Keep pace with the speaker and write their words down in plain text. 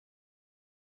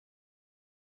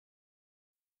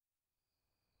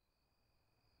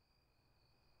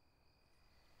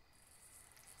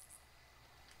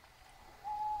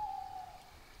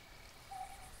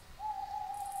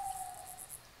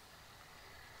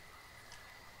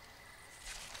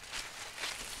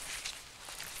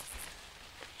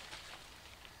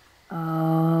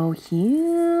Oh,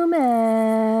 human.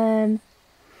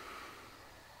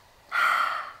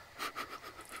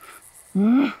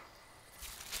 I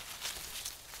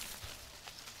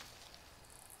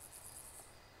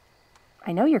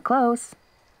know you're close.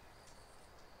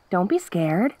 Don't be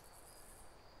scared.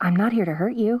 I'm not here to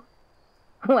hurt you.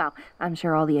 Well, I'm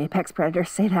sure all the apex predators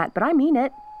say that, but I mean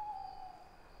it.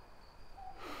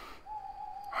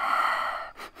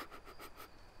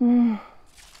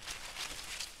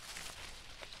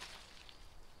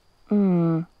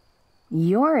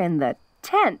 You're in the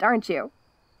tent, aren't you?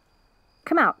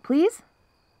 Come out, please.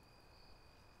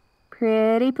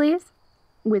 Pretty, please.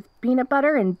 With peanut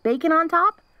butter and bacon on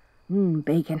top?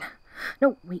 Bacon.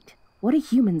 No, wait. What do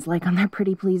humans like on their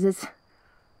pretty pleases?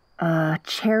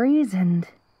 Cherries and...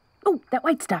 Oh, that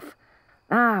white stuff.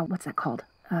 What's that called?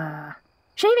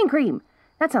 Shaving cream.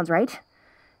 That sounds right.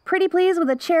 Pretty please with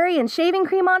a cherry and shaving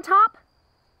cream on top?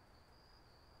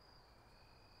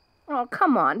 Oh,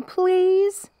 come on,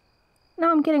 please.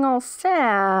 Now I'm getting all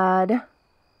sad.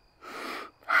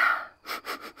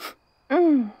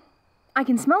 I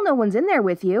can smell no one's in there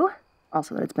with you.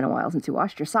 Also that it's been a while since you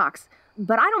washed your socks.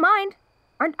 But I don't mind.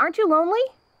 Aren't you lonely?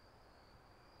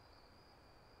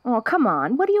 Oh, come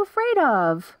on. What are you afraid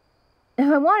of?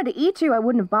 If I wanted to eat you, I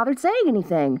wouldn't have bothered saying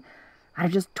anything. I'd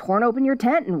have just torn open your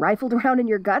tent and rifled around in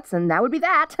your guts, and that would be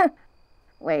that.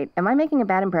 Wait, am I making a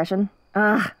bad impression?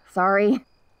 Sorry.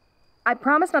 I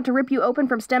promise not to rip you open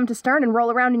from stem to stern and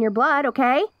roll around in your blood,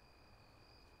 okay?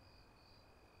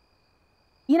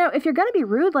 You know, if you're gonna be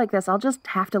rude like this, I'll just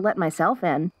have to let myself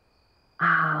in.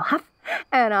 I'll huff,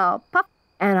 and I'll puff,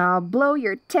 and I'll blow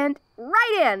your tent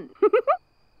right in.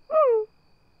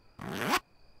 Oh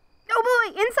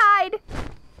boy, inside!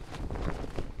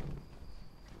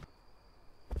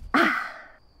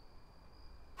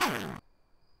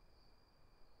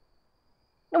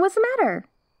 What's the matter?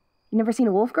 You never seen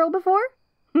a wolf girl before?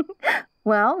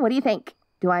 Well, what do you think?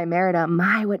 Do I merit a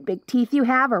my what big teeth you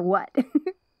have or what?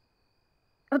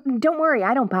 Don't worry,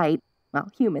 I don't bite. Well,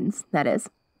 humans, that is.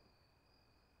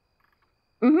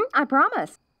 I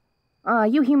promise.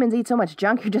 You humans eat so much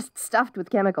junk, you're just stuffed with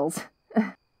chemicals.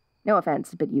 No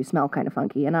offense, but you smell kind of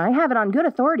funky, and I have it on good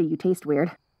authority you taste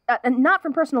weird. Not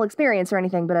from personal experience or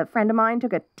anything, but a friend of mine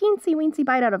took a teensy-weensy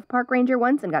bite out of a park ranger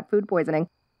once and got food poisoning.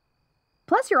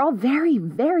 Plus, you're all very,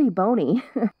 very bony.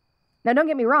 Now, don't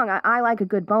get me wrong, I like a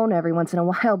good bone every once in a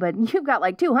while, but you've got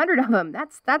like 200 of them.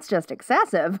 That's just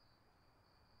excessive.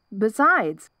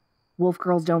 Besides, wolf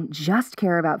girls don't just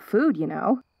care about food, you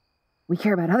know. We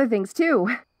care about other things,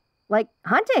 too. Like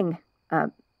hunting.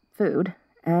 Food.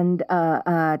 And,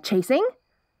 chasing.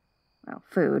 Well,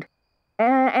 food.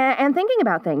 And thinking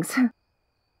about things.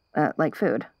 Like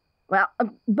food. Well,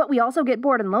 but we also get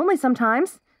bored and lonely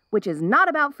sometimes, which is not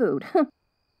about food.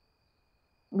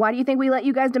 Why do you think we let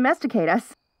you guys domesticate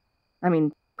us? I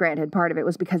mean, granted, part of it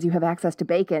was because you have access to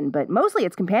bacon, but mostly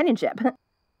it's companionship.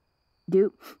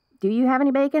 Do you have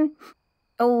any bacon?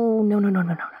 Oh, no.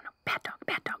 Bad dog.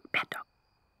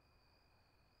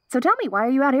 So tell me, why are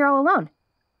you out here all alone?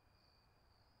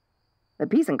 The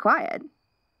peace and quiet.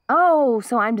 Oh,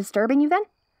 so I'm disturbing you then?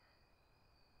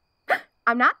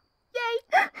 I'm not? Yay!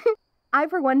 I,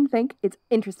 for one, think it's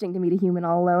interesting to meet a human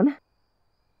all alone.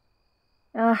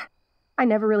 I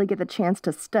never really get the chance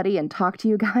to study and talk to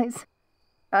you guys.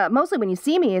 Mostly when you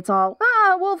see me, it's all,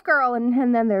 wolf girl,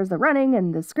 and then there's the running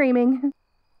and the screaming.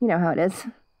 You know how it is.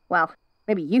 Well,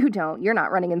 maybe you don't. You're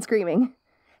not running and screaming.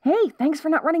 Hey, thanks for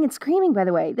not running and screaming, by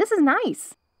the way. This is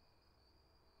nice.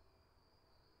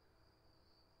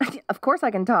 Of course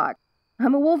I can talk.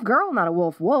 I'm a wolf girl, not a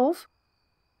wolf. Woof,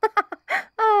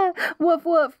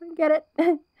 get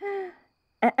it?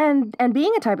 And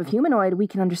being a type of humanoid, we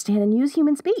can understand and use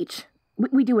human speech.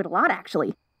 We do it a lot,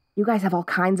 actually. You guys have all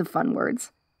kinds of fun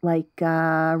words, like,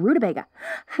 rutabaga.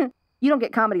 You don't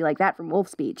get comedy like that from wolf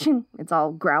speech. It's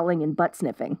all growling and butt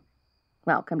sniffing.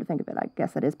 Well, come to think of it, I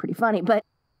guess that is pretty funny, but...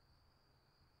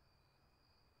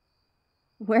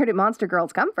 Where did monster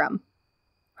girls come from?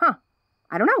 Huh.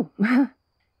 I don't know.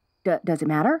 Does it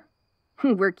matter?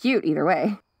 We're cute either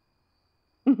way.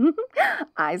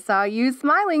 I saw you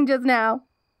smiling just now.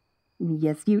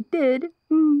 Yes, you did.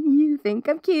 You think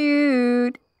I'm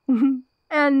cute.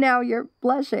 And now you're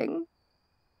blushing.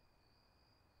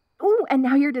 Ooh, and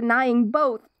now you're denying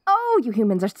both. Oh, you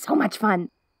humans are so much fun.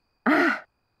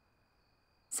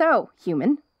 So,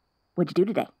 human, what'd you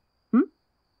do today?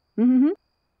 You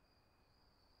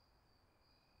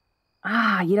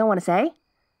don't want to say?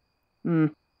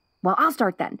 Well, I'll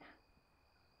start then.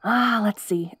 Let's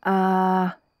see.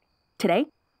 Today,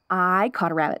 I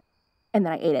caught a rabbit, and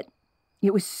then I ate it.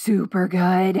 It was super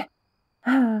good.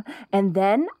 And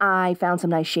then I found some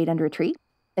nice shade under a tree,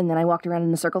 and then I walked around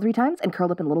in a circle 3 times and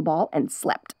curled up in a little ball and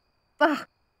slept. Ugh.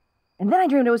 And then I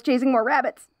dreamed I was chasing more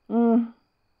rabbits. And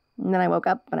then I woke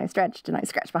up and I stretched and I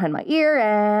scratched behind my ear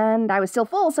and I was still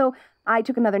full, so I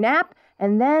took another nap,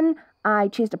 and then I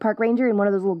chased a park ranger in one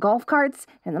of those little golf carts,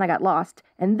 and then I got lost.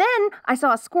 And then I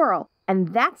saw a squirrel, and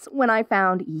that's when I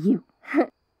found you.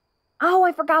 Oh,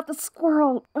 I forgot the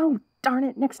squirrel. Oh, darn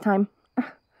it, next time.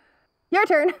 Your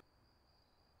turn.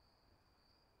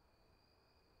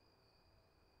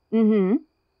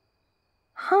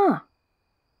 Huh.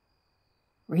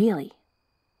 Really?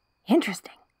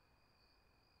 Interesting.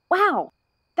 Wow,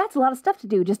 that's a lot of stuff to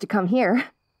do just to come here.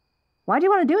 Why'd you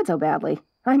want to do it so badly?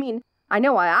 I mean, I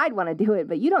know why I'd want to do it,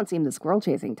 but you don't seem the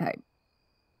squirrel-chasing type.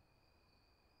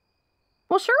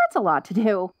 Well, sure, it's a lot to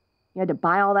do. You had to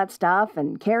buy all that stuff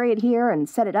and carry it here and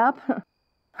set it up.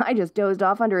 I just dozed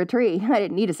off under a tree. I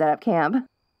didn't need to set up camp.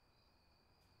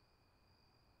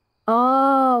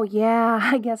 Oh, yeah,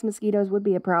 I guess mosquitoes would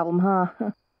be a problem,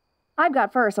 huh? I've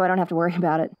got fur, so I don't have to worry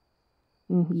about it.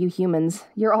 You humans,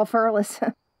 you're all furless.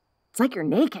 It's like you're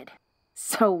naked.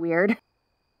 So weird.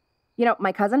 You know,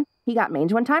 my cousin, he got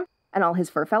mange one time, and all his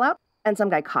fur fell out, and some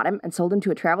guy caught him and sold him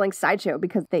to a traveling sideshow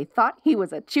because they thought he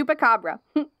was a chupacabra.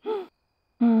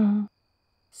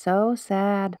 So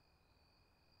sad.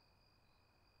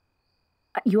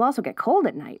 You also get cold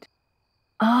at night.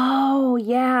 Oh,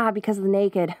 yeah, because of the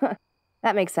naked.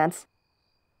 That makes sense.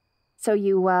 So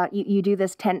you do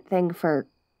this tent thing for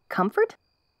comfort?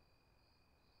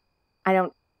 I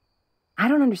don't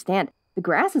understand. The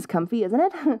grass is comfy, isn't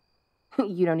it?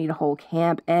 You don't need a whole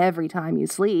camp every time you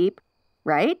sleep,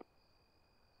 right?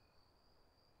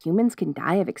 Humans can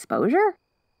die of exposure?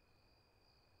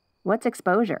 What's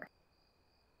exposure?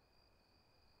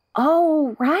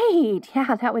 Oh, right.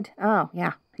 Yeah, oh,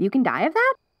 yeah. You can die of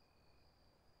that?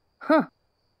 Huh.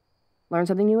 Learn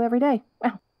something new every day.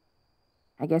 Well,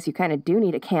 I guess you kind of do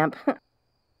need a camp.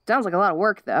 Sounds like a lot of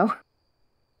work, though.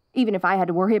 Even if I had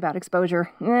to worry about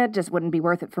exposure, it just wouldn't be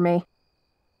worth it for me.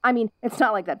 I mean, it's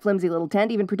not like that flimsy little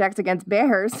tent even protects against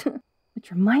bears.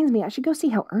 Which reminds me, I should go see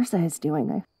how Ursa is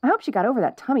doing. I hope she got over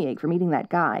that tummy ache from eating that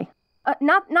guy.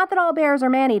 Not that all bears are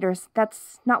man-eaters.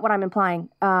 That's not what I'm implying.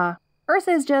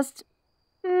 Ursa is just...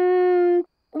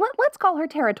 let's call her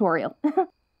territorial.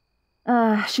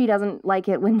 She doesn't like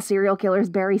it when serial killers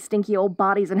bury stinky old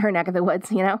bodies in her neck of the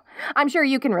woods, you know? I'm sure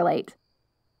you can relate.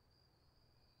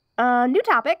 New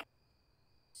topic.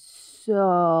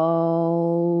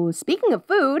 So, speaking of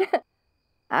food,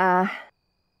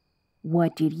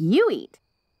 what did you eat?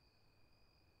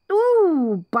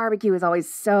 Ooh, barbecue is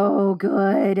always so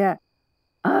good.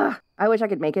 I wish I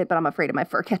could make it, but I'm afraid of my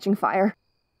fur catching fire.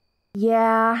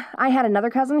 Yeah, I had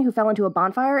another cousin who fell into a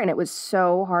bonfire, and it was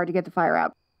so hard to get the fire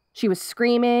out. She was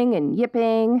screaming and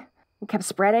yipping, and kept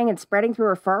spreading and spreading through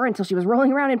her fur until she was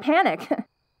rolling around in panic.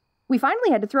 We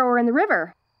finally had to throw her in the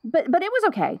river, but it was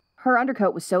okay. Her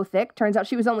undercoat was so thick, turns out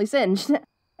she was only singed.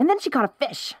 And then she caught a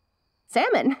fish.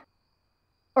 Salmon.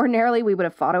 Ordinarily, we would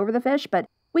have fought over the fish, but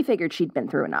we figured she'd been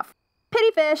through enough.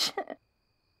 Pity fish!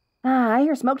 I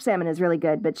hear smoked salmon is really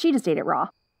good, but she just ate it raw.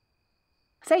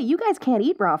 Say, you guys can't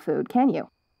eat raw food, can you?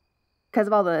 Because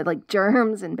of all the,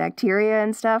 germs and bacteria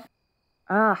and stuff?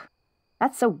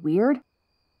 That's so weird.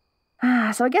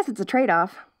 So I guess it's a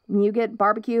trade-off. You get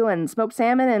barbecue and smoked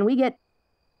salmon, and we get,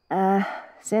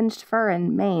 singed fur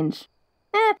and mange.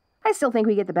 I still think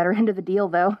we get the better end of the deal,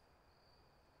 though.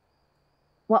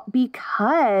 Well,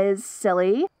 because,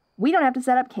 silly, we don't have to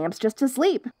set up camps just to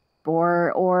sleep.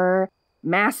 Or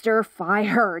master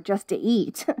fire just to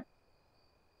eat.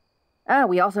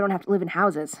 We also don't have to live in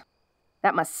houses.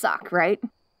 That must suck, right?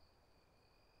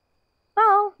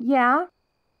 Oh, yeah.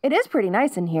 It is pretty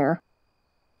nice in here.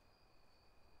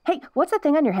 Hey, what's that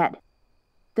thing on your head?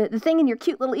 The thing in your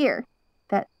cute little ear.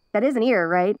 That is an ear,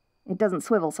 right? It doesn't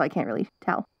swivel, so I can't really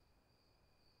tell.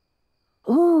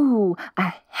 Ooh,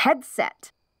 a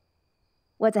headset.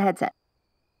 What's a headset?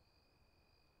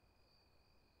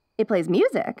 It plays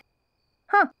music.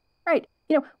 Huh, right.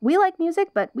 You know, we like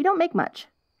music, but we don't make much.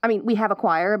 I mean, we have a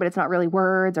choir, but it's not really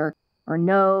words or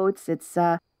notes. It's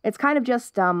kind of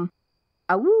just,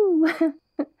 awoo.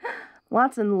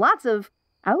 Lots and lots of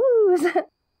awoos.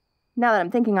 Now that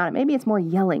I'm thinking on it, maybe it's more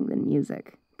yelling than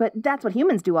music. But that's what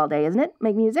humans do all day, isn't it?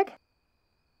 Make music?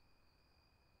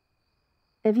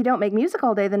 If you don't make music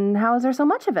all day, then how is there so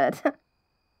much of it?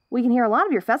 We can hear a lot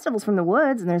of your festivals from the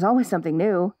woods, and there's always something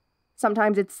new.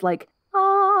 Sometimes it's like,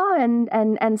 ah, and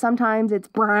sometimes it's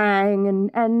brang,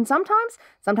 and sometimes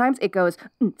it goes,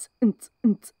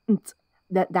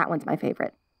 That one's my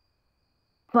favorite.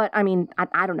 But, I mean,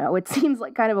 I don't know. It seems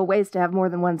like kind of a waste to have more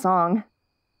than one song.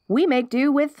 We make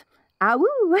do with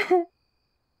 "awoo."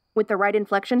 With the right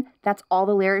inflection, that's all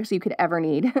the lyrics you could ever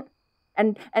need.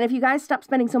 And if you guys stop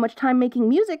spending so much time making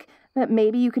music,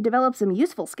 maybe you could develop some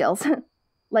useful skills.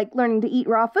 Like learning to eat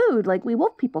raw food like we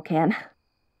wolf people can.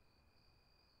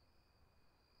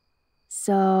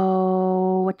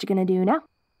 So, what you gonna do now?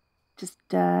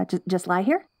 Just lie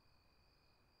here?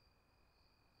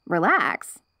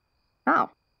 Relax? Oh,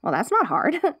 well that's not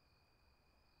hard.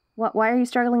 Why are you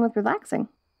struggling with relaxing?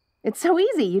 It's so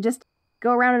easy. You just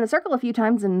go around in a circle a few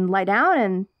times and lie down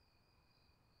and...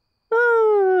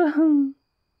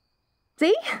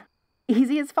 See?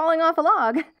 Easy as falling off a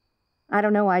log. I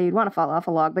don't know why you'd want to fall off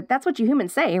a log, but that's what you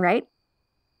humans say, right?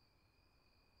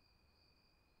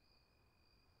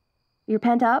 You're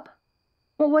pent up?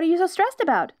 Well, what are you so stressed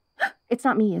about? It's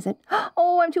not me, is it?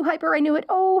 Oh, I'm too hyper, I knew it.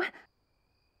 Oh,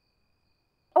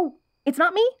 it's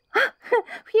not me?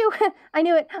 Phew, I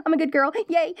knew it. I'm a good girl.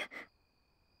 Yay.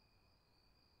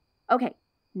 Okay,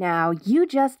 now you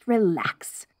just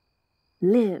relax.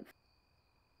 Live.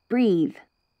 Breathe.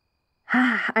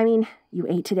 I mean, you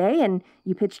ate today, and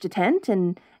you pitched a tent,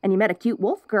 and you met a cute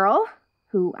wolf girl,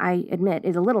 who I admit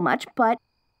is a little much, but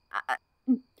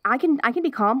I can be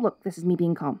calm. Look, this is me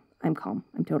being calm. I'm calm.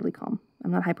 I'm totally calm.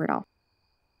 I'm not hyper at all.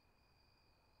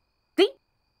 See?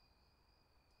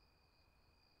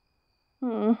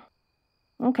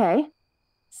 Okay.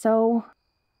 So,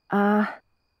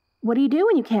 what do you do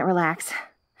when you can't relax?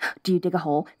 Do you dig a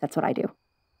hole? That's what I do.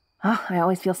 Oh, I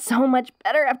always feel so much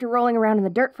better after rolling around in the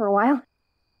dirt for a while.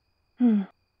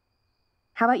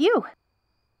 How about you?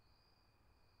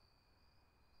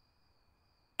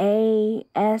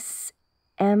 ASMR?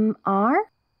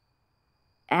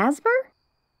 Asper?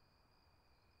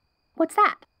 What's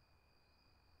that?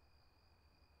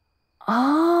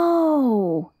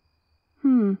 Oh.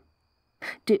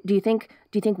 Do you think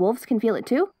wolves can feel it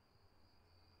too?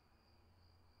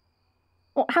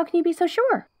 Well, how can you be so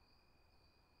sure?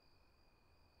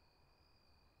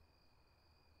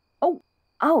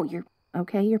 Oh, you're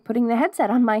okay. You're putting the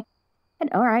headset on my head.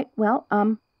 All right. Well,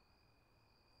 I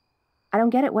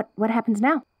don't get it. What happens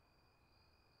now?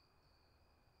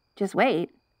 Just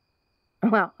wait.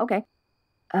 Well, okay.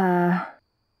 Oh.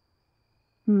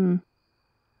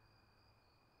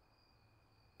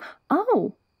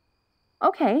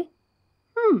 Okay.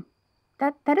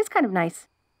 That is kind of nice.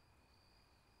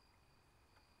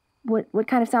 What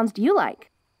kind of sounds do you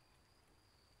like?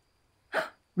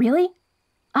 Really?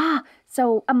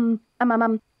 So,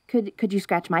 could you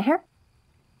scratch my hair?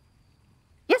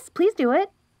 Yes, please do it.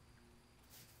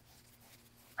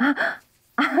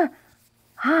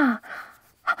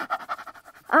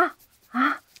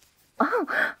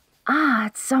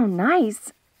 It's so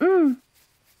nice.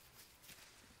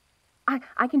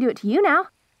 I can do it to you now.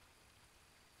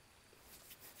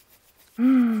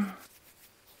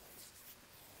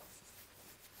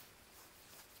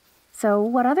 So,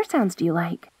 what other sounds do you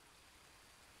like?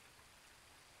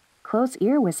 Close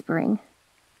ear whispering.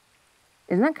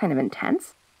 Isn't that kind of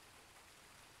intense?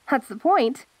 That's the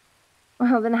point.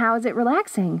 Well, then how is it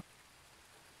relaxing?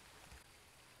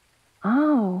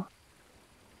 Oh,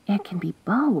 it can be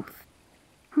both.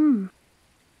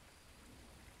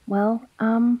 Well,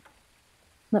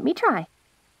 let me try.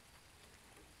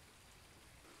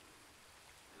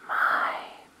 My,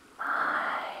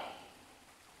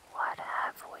 what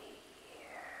have we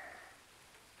here?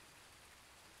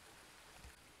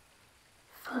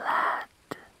 Flat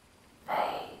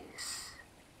face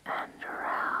and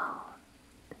round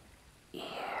ear.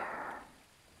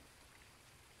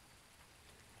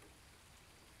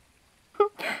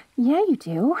 Yeah, you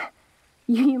do.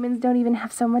 You humans don't even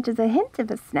have so much as a hint of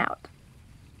a snout.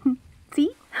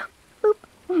 See? Boop.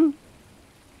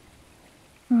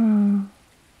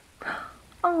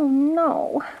 Oh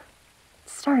no. It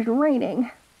started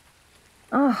raining.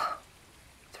 Oh,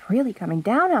 it's really coming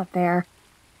down out there.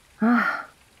 Are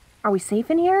we safe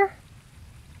in here?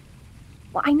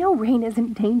 Well, I know rain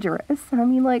isn't dangerous. I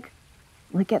mean, like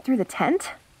get through the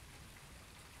tent?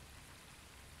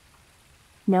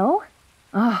 No?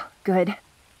 Oh, good.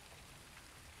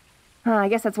 I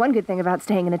guess that's one good thing about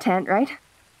staying in a tent, right?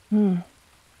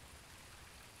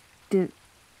 Do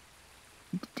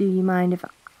you mind if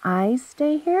I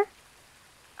stay here?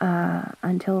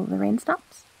 Until the rain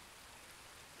stops?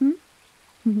 I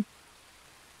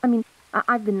mean,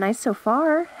 I've been nice so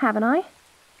far, haven't I?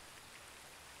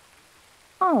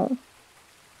 Oh.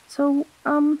 So,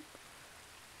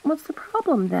 what's the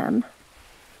problem then?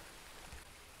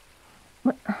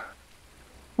 What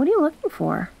are you looking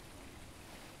for?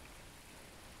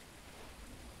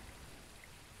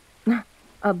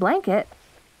 A blanket?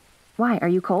 Why, are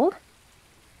you cold?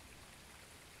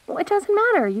 it doesn't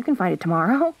matter. You can find it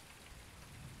tomorrow.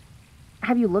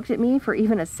 Have you looked at me for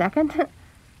even a second?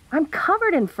 I'm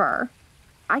covered in fur.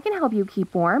 I can help you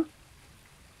keep warm.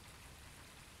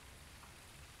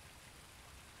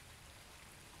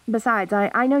 Besides,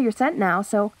 I know your scent now,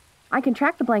 so I can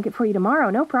track the blanket for you tomorrow,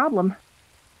 no problem.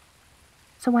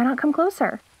 So why not come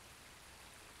closer?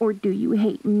 Or do you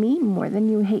hate me more than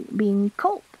you hate being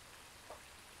cold?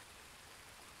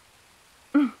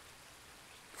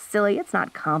 Silly, it's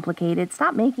not complicated.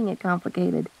 Stop making it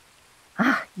complicated.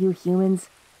 Ah, you humans.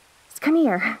 Just come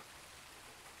here.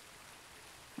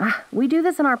 Ah, we do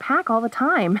this in our pack all the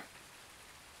time.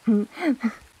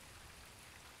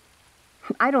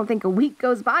 I don't think a week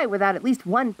goes by without at least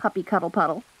one puppy cuddle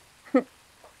puddle.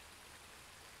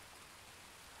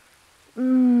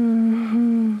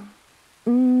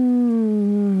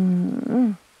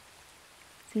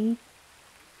 See?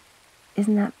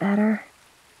 Isn't that better?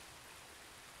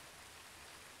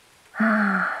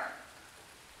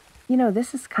 You know,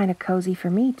 this is kind of cozy for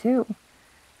me, too.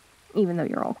 Even though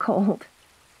you're all cold.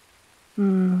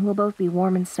 We'll both be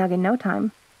warm and snug in no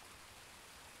time.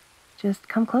 Just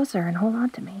come closer and hold on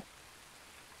to me.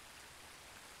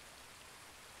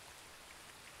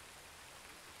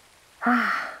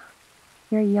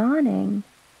 You're yawning.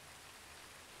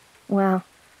 Well,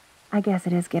 I guess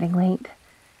it is getting late.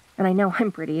 And I know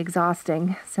I'm pretty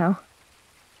exhausting, so...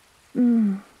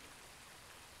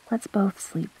 let's both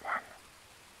sleep then.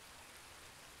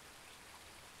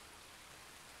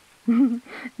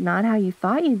 Not how you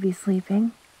thought you'd be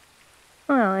sleeping.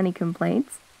 Well, any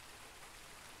complaints?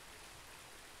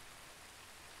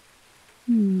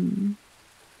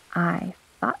 I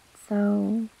thought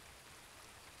so.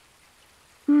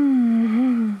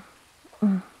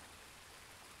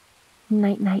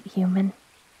 Night-night, human.